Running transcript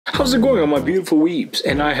How's it going, all my beautiful weebs?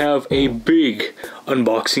 And I have a big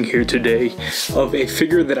unboxing here today of a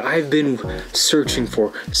figure that I've been searching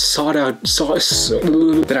for, that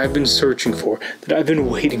I've been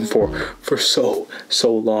waiting for so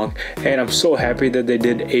long. And I'm so happy that they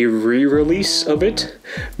did a re-release of it,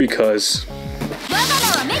 because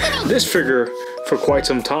this figure, for quite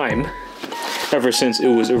some time, ever since it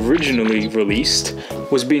was originally released,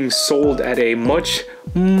 was being sold at a much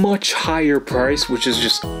higher price, which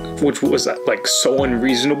was like so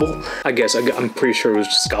unreasonable. I'm pretty sure it was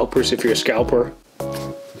scalpers if you're a scalper.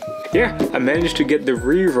 Yeah, I managed to get the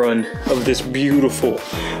rerun of this beautiful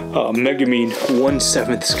Megumin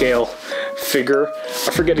 1/7 scale figure.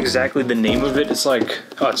 I forget exactly the name of it. It's like,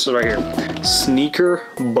 oh, it's right here. Sneaker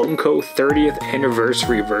Bunko 30th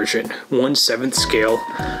anniversary version 1/7 scale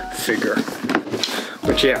figure.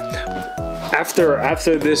 But yeah,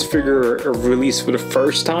 after this figure released for the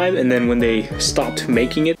first time, and then when they stopped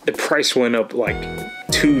making it, the price went up like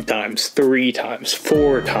 2 times, 3 times,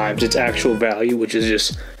 4 times its actual value, which is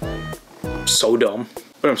just so dumb.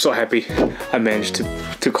 But I'm so happy I managed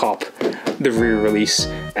to cop the re-release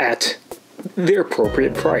at the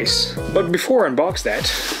appropriate price. But before I unbox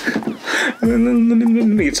that, let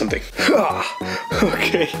me get something.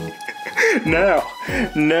 Okay. Now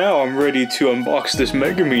I'm ready to unbox this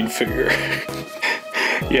Megumin figure.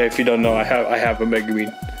 Yeah, if you don't know, I have a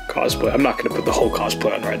Megumin cosplay. I'm not gonna put the whole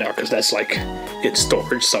cosplay on right now because that's like in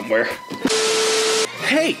storage somewhere.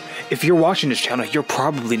 Hey, if you're watching this channel, you're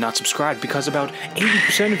probably not subscribed, because about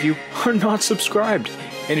 80% of you are not subscribed.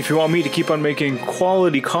 And if you want me to keep on making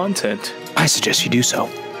quality content, I suggest you do so.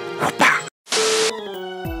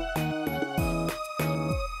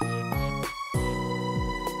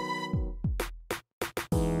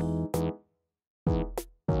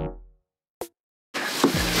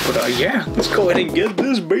 But yeah, let's go ahead and get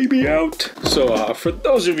this baby out. So for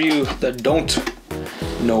those of you that don't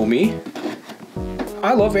know me,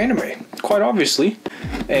 I love anime, quite obviously.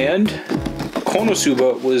 And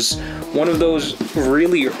Konosuba was one of those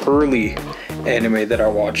really early anime that I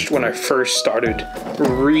watched when I first started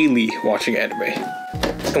really watching anime.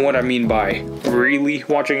 And what I mean by really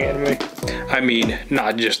watching anime, I mean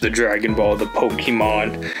not just the Dragon Ball, the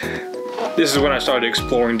Pokemon. This is when I started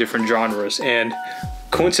exploring different genres, and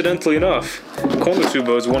coincidentally enough,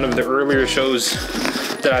 Konosuba is one of the earlier shows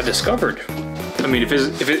that I discovered. I mean, if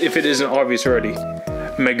it isn't obvious already,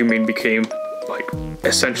 Megumin became like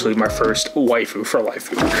essentially my first waifu for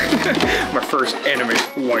laifu. My first anime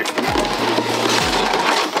waifu.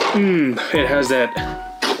 It has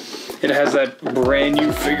that brand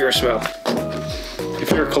new figure smell.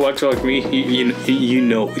 If you're a collector like me, you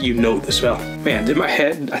know the smell. Man, did my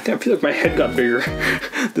head? I feel like my head got bigger.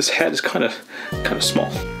 This head is kind of small.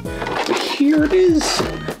 But here it is.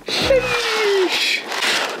 Sheesh.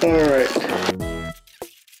 All right.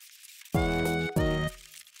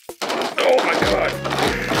 Oh my god.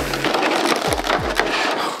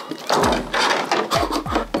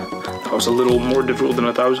 That was a little more difficult than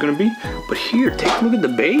I thought it was gonna be. But here, take a look at the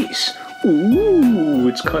base. Ooh,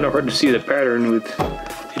 it's kind of hard to see the pattern with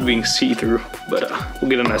it being see-through, but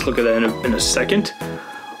we'll get a nice look at that in a second.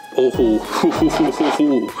 Oh,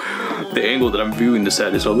 the angle that I'm viewing this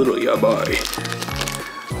at is a little yabai.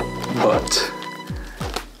 But,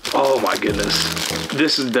 oh my goodness,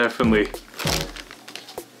 this is definitely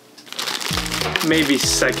maybe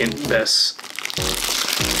second best,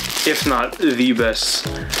 if not the best,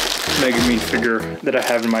 Megumin figure that I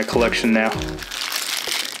have in my collection now.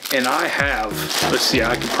 And I have, let's see,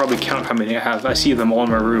 I can probably count how many I have. I see them all in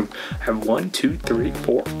my room. I have 1, 2, 3,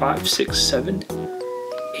 4, 5, 6, 7,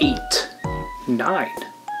 8, 9.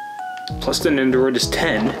 Plus the Nindoroid is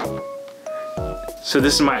 10. So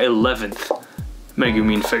this is my 11th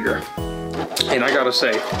Megumin figure. And I gotta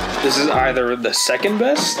say, this is either the second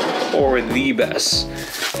best or the best.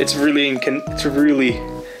 It's really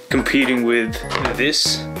competing with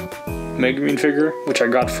this Megumin figure, which I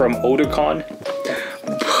got from Otakon.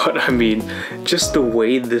 But I mean, just the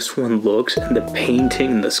way this one looks, and the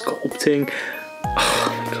painting and the sculpting,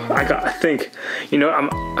 oh my god, I think, you know,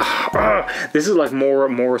 this is like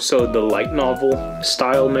more so the light novel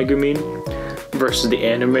style Megumin versus the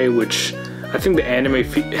anime, which I think the anime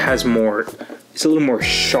has more, it's a little more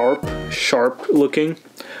sharp looking,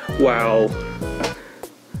 while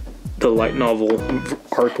the light novel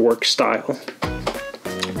artwork style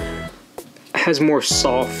has more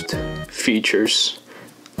soft features.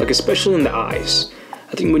 Like, especially in the eyes.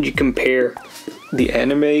 I think when you compare the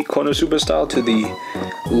anime Konosuba style to the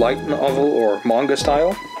light novel or manga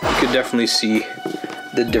style, you could definitely see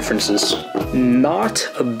the differences. Not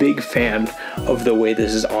a big fan of the way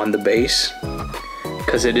this is on the base,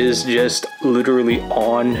 because it is just literally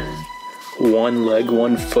on one leg,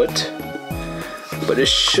 one foot, but it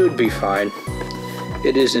should be fine.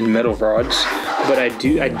 It is in metal rods, but I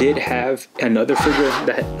did have another figure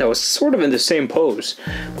that was sort of in the same pose,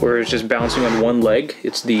 where it's just bouncing on one leg.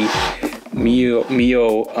 It's the Mio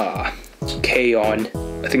K on,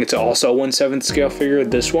 I think it's also a 1/7 scale figure,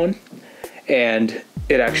 this one, and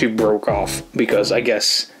it actually broke off because I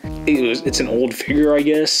guess it's an old figure, I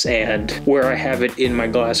guess, and where I have it in my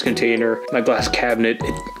glass container, my glass cabinet,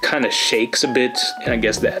 it kind of shakes a bit, and I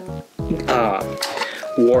guess that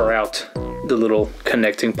wore out the little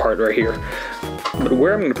connecting part right here. But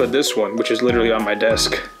where I'm going to put this one, which is literally on my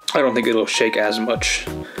desk, I don't think it'll shake as much.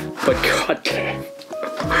 But goddamn,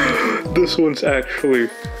 this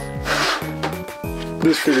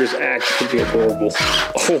figure's actually adorable.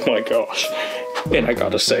 Oh my gosh. And I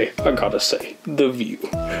gotta say, the view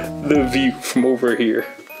from over here.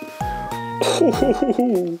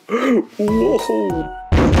 Oh, whoa.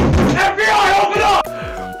 FBI, open up!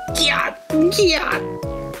 Yeah.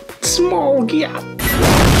 Small gap.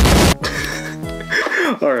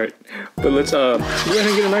 Alright, but let's go ahead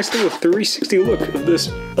and get a nice little 360 look of this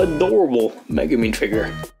adorable Megumin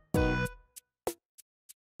figure.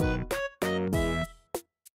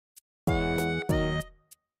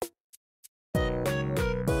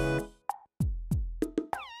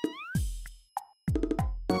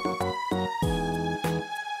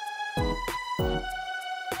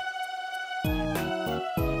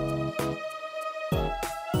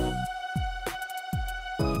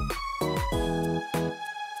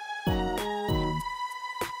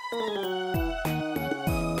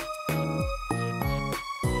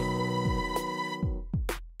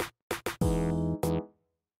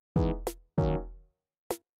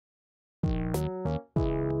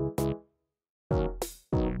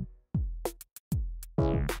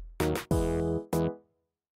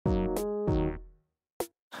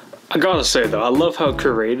 I gotta say though, I love how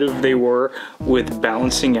creative they were with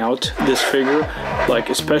balancing out this figure, like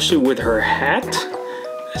especially with her hat.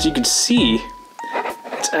 As you can see,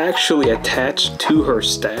 it's actually attached to her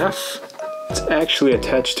staff. It's actually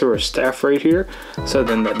attached to her staff right here. So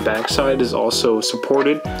then that backside is also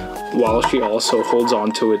supported, while she also holds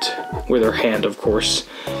onto it with her hand, of course.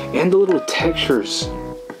 And the little textures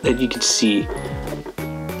that you can see,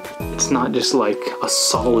 it's not just like a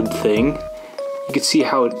solid thing. You can see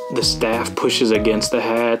how the staff pushes against the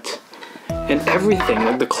hat and everything,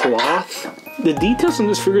 like the cloth. The details in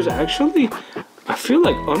this figure is actually, I feel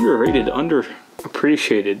like, underrated,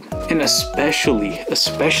 underappreciated. And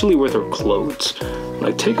especially with her clothes.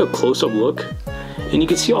 Like, take a close-up look and you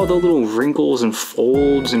can see all the little wrinkles and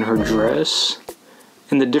folds in her dress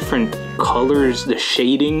and the different colors, the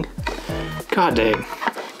shading. God dang.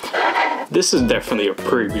 This is definitely a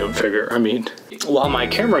premium figure. I mean, while my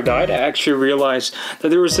camera died, I actually realized that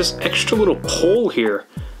there was this extra little pole here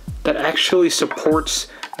that actually supports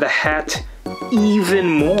the hat even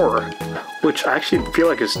more, which I actually feel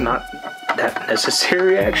like is not that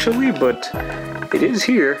necessary actually, but it is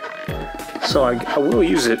here, so I will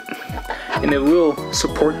use it, and it will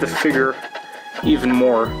support the figure even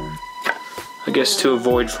more, I guess, to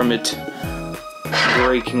avoid from it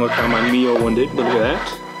breaking. Look how my Mio one did. Look at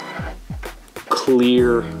that.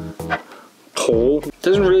 Clear pole.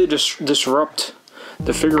 Doesn't really disrupt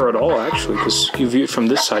the figure at all, actually, because you view it from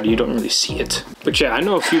this side, you don't really see it. But yeah, I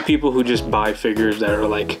know a few people who just buy figures that are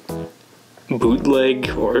like bootleg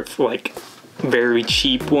or like very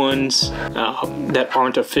cheap ones that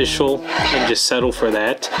aren't official and just settle for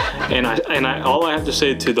that. And all I have to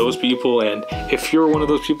say to those people, and if you're one of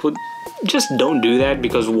those people, just don't do that,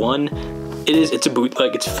 because one, it's a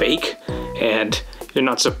bootleg, it's fake, and you're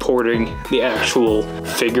not supporting the actual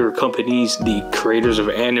figure companies, the creators of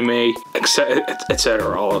anime,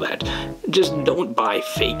 etc. All of that. Just don't buy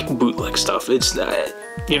fake bootleg stuff. It's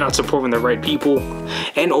you're not supporting the right people,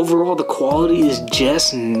 and overall the quality is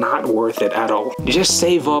just not worth it at all. Just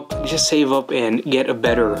save up and get a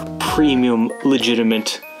better premium,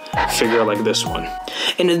 legitimate figure like this one.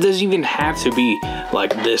 And it doesn't even have to be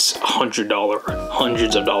like this $100,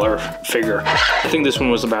 hundreds of dollar figure. I think this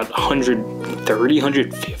one was about 130,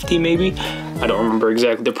 150 maybe. I don't remember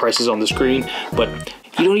exactly the prices on the screen, but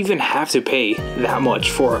you don't even have to pay that much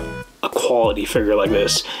for a quality figure like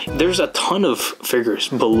this. There's a ton of figures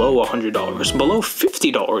below $100, below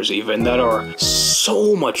 $50 even, that are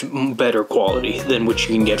so much better quality than what you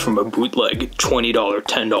can get from a bootleg $20,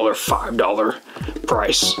 $10, $5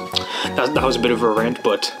 price. That was a bit of a rant,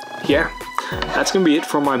 but yeah, that's gonna be it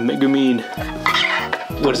for my Megumin,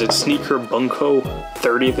 what is it, Sneaker Bunko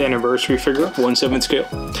 30th anniversary figure, 1/7 scale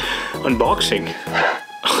unboxing.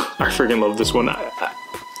 I freaking love this one.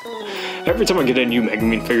 every time I get a new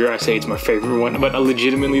Megumin figure, I say it's my favorite one, but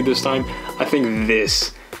legitimately this time, I think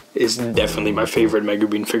this is definitely my favorite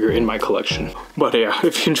Megumin figure in my collection. But yeah,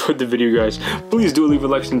 if you enjoyed the video, guys, please do leave a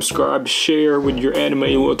like, subscribe, share with your anime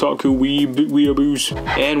otaku weeaboos.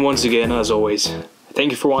 And once again, as always,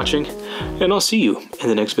 thank you for watching, and I'll see you in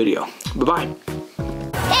the next video. Bye-bye.